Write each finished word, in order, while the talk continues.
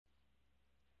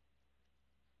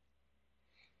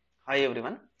Hi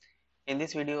everyone. In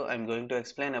this video, I am going to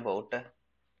explain about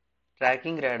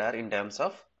tracking radar in terms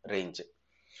of range.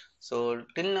 So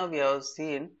till now we have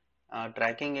seen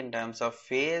tracking in terms of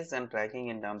phase and tracking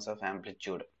in terms of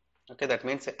amplitude. Okay, that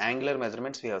means angular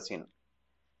measurements we have seen.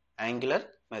 Angular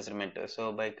measurement.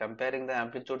 So by comparing the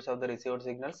amplitudes of the received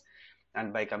signals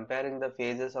and by comparing the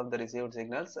phases of the received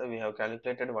signals, we have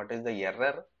calculated what is the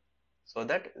error so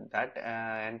that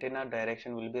antenna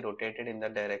direction will be rotated in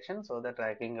that direction, so the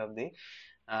tracking of the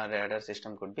radar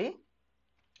system could be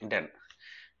done.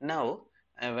 Now,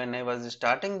 when I was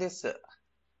starting this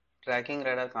tracking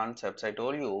radar concepts, I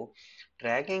told you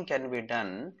tracking can be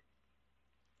done.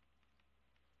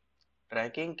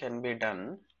 Tracking can be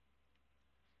done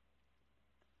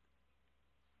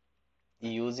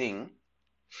using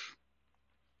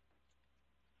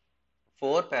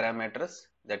four parameters.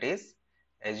 That is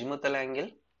azimuthal angle,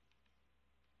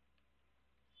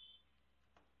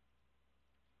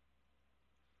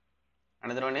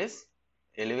 another one is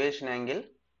elevation angle,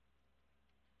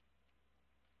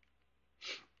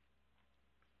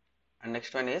 and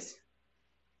next one is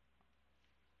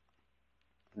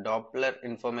Doppler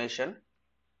information,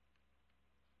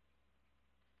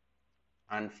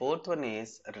 and fourth one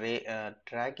is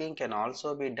tracking can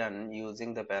also be done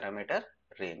using the parameter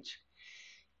range.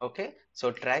 Okay,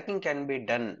 so tracking can be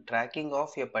done, tracking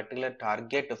of a particular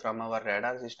target from our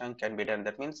radar system can be done.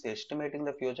 That means estimating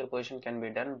the future position can be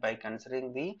done by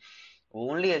considering the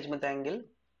only azimuth angle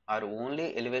or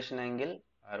only elevation angle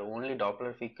or only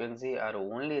Doppler frequency or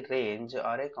only range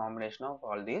or a combination of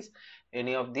all these,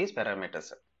 any of these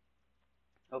parameters.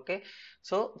 Okay,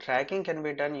 so tracking can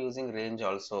be done using range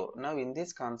also. Now in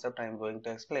this concept I am going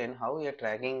to explain how a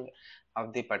tracking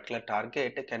of the particular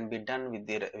target can be done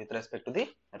with respect to the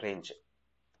range.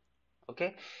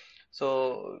 Okay,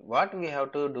 so what we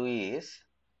have to do is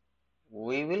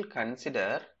we will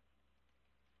consider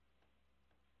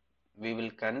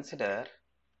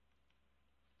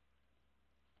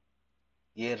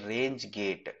a range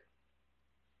gate.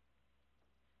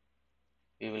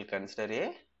 We will consider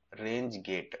a range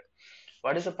gate.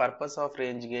 What is the purpose of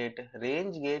range gate?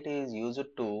 Range gate is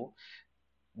used to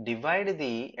divide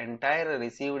the entire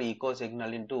received echo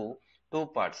signal into two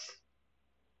parts.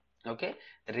 Okay,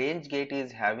 range gate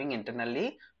is having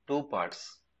internally two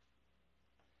parts.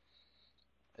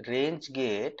 Range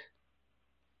gate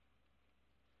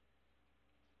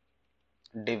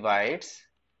divides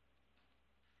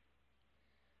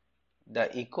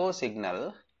the echo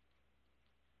signal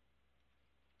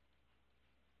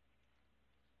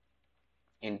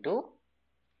into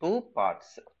two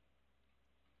parts.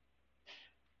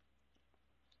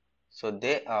 So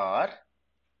they are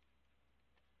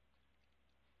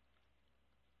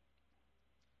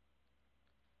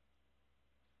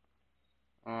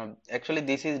actually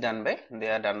this is done by, they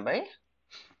are done by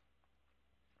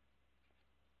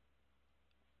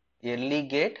early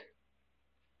gate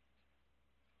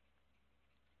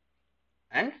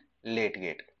and late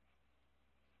gate.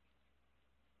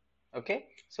 Okay,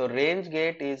 so range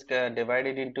gate is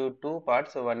divided into two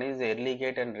parts. So one is early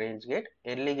gate and range gate.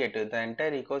 Early gate, the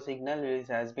entire echo signal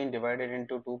has been divided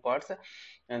into two parts,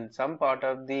 and some part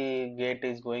of the gate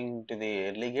is going to the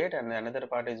early gate and another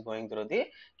part is going through the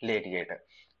late gate.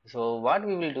 So what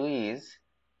we will do is,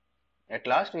 at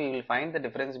last we will find the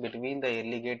difference between the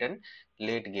early gate and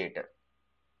late gate.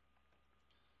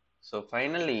 So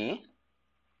finally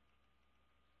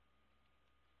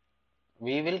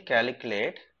we will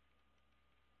calculate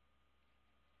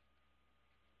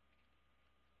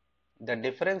the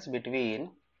difference between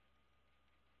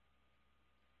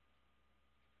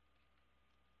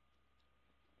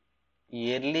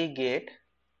early gate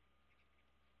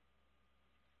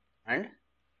and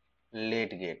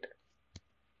late gate.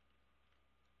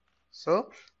 So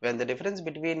when the difference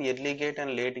between early gate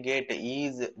and late gate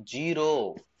is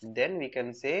 0, then we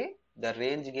can say the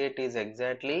range gate is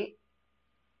exactly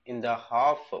in the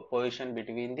half position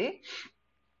between the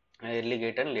early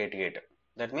gate and late gate.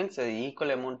 That means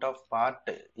equal amount of part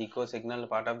of the echo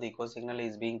signal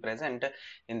is being present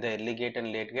in the early gate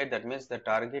and late gate. That means the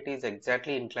target is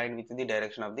exactly inclined with the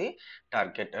direction of the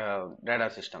target radar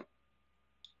system.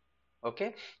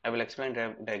 Okay, I will explain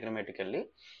diagrammatically.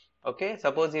 Okay,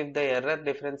 suppose if the error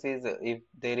difference is, if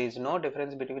there is no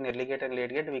difference between early gate and late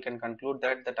gate, we can conclude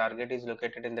that the target is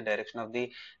located in the direction of the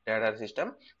radar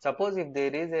system. Suppose if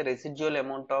there is a residual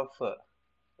amount of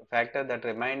factor that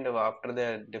remained after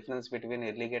the difference between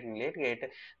early gate and late gate,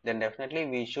 then definitely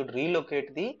we should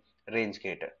relocate the range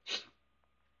gate.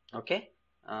 Okay,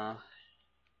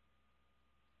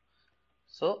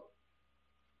 so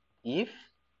if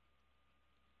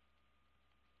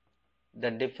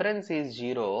the difference is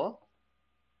 0,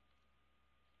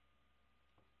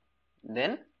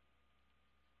 then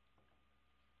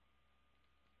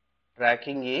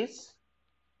tracking is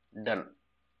done.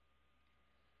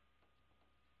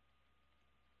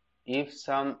 If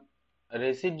some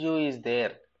residue is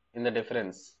there in the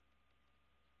difference,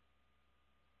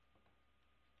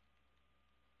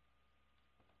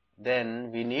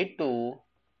 then we need to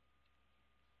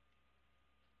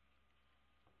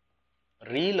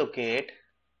relocate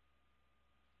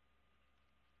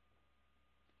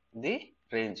the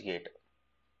range gate.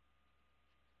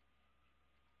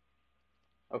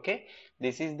 Okay,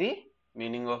 this is the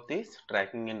meaning of this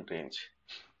tracking in range.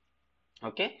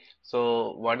 Okay,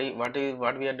 so what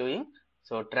we are doing?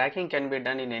 So tracking can be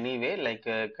done in any way, like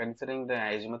considering the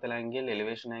azimuthal angle,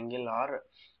 elevation angle, or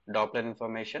Doppler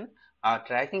information.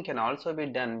 Tracking can also be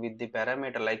done with the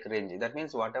parameter like range. That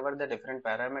means whatever the different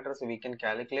parameters we can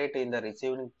calculate in the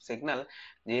received signal,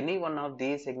 any one of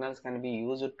these signals can be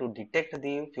used to detect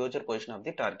the future position of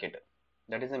the target.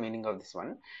 That is the meaning of this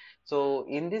one. So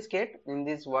in this case, in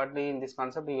this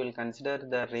concept, we will consider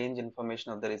the range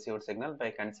information of the received signal by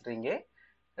considering a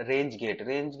range gate.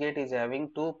 Range gate is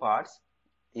having two parts,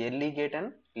 early gate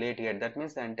and late gate. That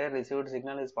means the entire received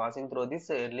signal is passing through this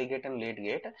early gate and late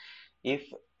gate. If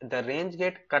the range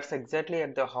gate cuts exactly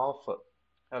at the half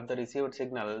of the received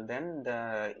signal, then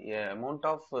the amount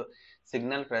of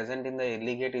signal present in the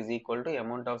early gate is equal to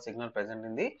amount of signal present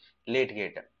in the late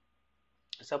gate.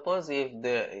 Suppose if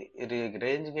the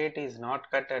range gate is not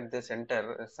cut at the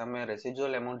center, some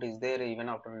residual amount is there even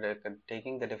after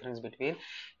taking the difference between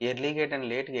early gate and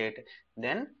late gate,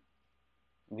 then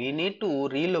we need to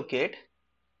relocate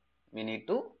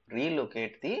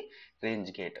the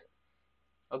range gate.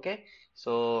 Okay,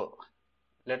 so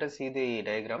let us see the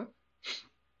diagram.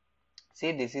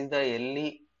 See, this is the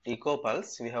early echo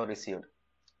pulse we have received.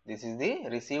 This is the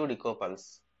received echo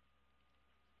pulse.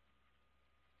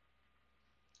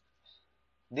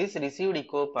 This received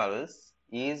echo pulse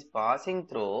is passing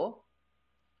through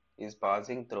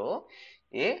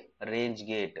a range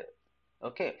gate.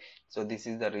 Okay, so this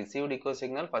is the received echo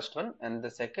signal, first one, and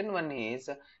the second one is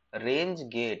range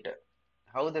gate.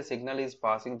 How the signal is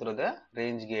passing through the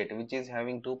range gate, which is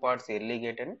having two parts, early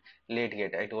gate and late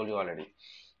gate. I told you already.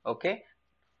 Okay,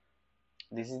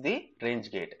 this is the range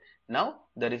gate. Now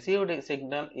the received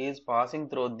signal is passing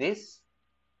through this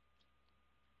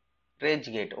range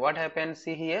gate. What happens?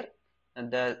 See here,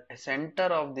 the center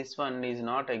of this one is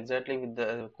not exactly with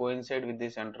the coincide with the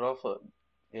center of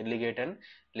early gate and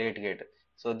late gate.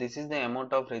 So this is the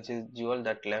amount of residual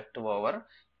that left over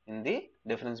in the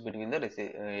difference between the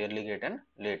early gate and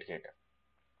late gate.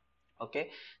 Okay,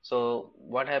 so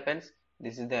what happens?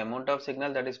 This is the amount of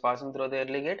signal that is passing through the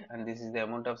early gate, and this is the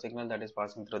amount of signal that is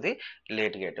passing through the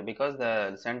late gate, because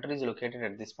the center is located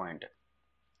at this point.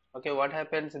 Okay, what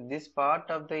happens? This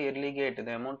part of the early gate,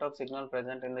 the amount of signal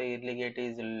present in the early gate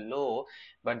is low,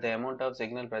 but the amount of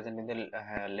signal present in the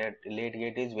late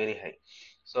gate is very high.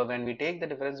 So when we take the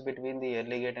difference between the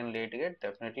early gate and late gate,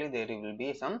 definitely there will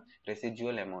be some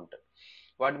residual amount.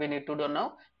 What we need to do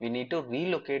now? We need to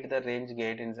relocate the range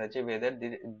gate in such a way that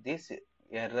this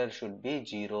error should be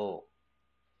 0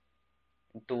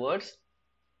 towards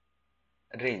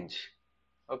range.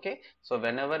 Okay, so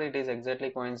whenever it is exactly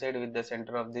coincide with the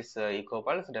center of this echo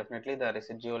pulse, definitely the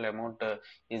residual amount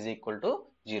is equal to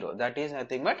 0. That is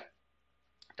nothing but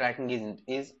tracking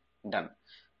is done.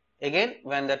 Again,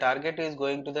 when the target is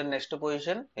going to the next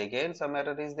position, again some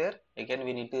error is there, again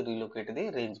we need to relocate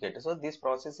the range gate. So this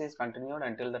process is continued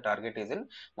until the target is in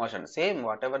motion. Same,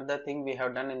 whatever the thing we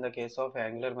have done in the case of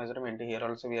angular measurement, here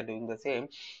also we are doing the same,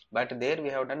 but there we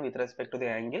have done with respect to the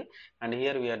angle, and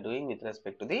here we are doing with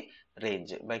respect to the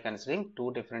range by considering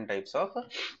two different types of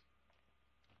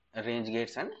range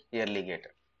gates and early gate.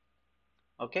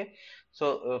 Okay,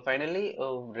 so finally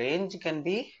range can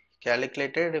be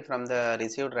calculated from the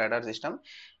received radar system.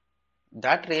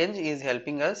 That range is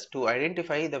helping us to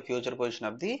identify the future position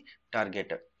of the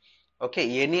target.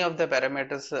 Okay, any of the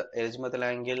parameters, azimuthal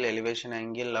angle, elevation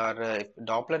angle, or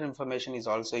Doppler information is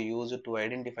also used to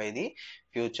identify the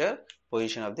future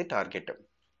position of the target.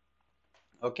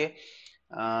 Okay,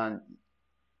 uh,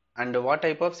 and what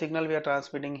type of signal we are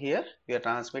transmitting here? We are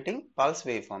transmitting pulse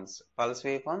waveforms. Pulse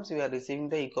waveforms, we are receiving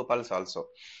the echo pulse also.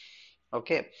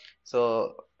 Okay,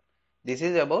 so this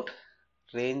is about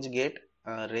range gates,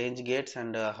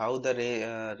 and how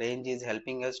the range is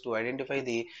helping us to identify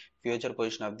the future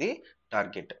position of the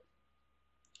target.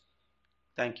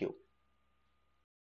 Thank you.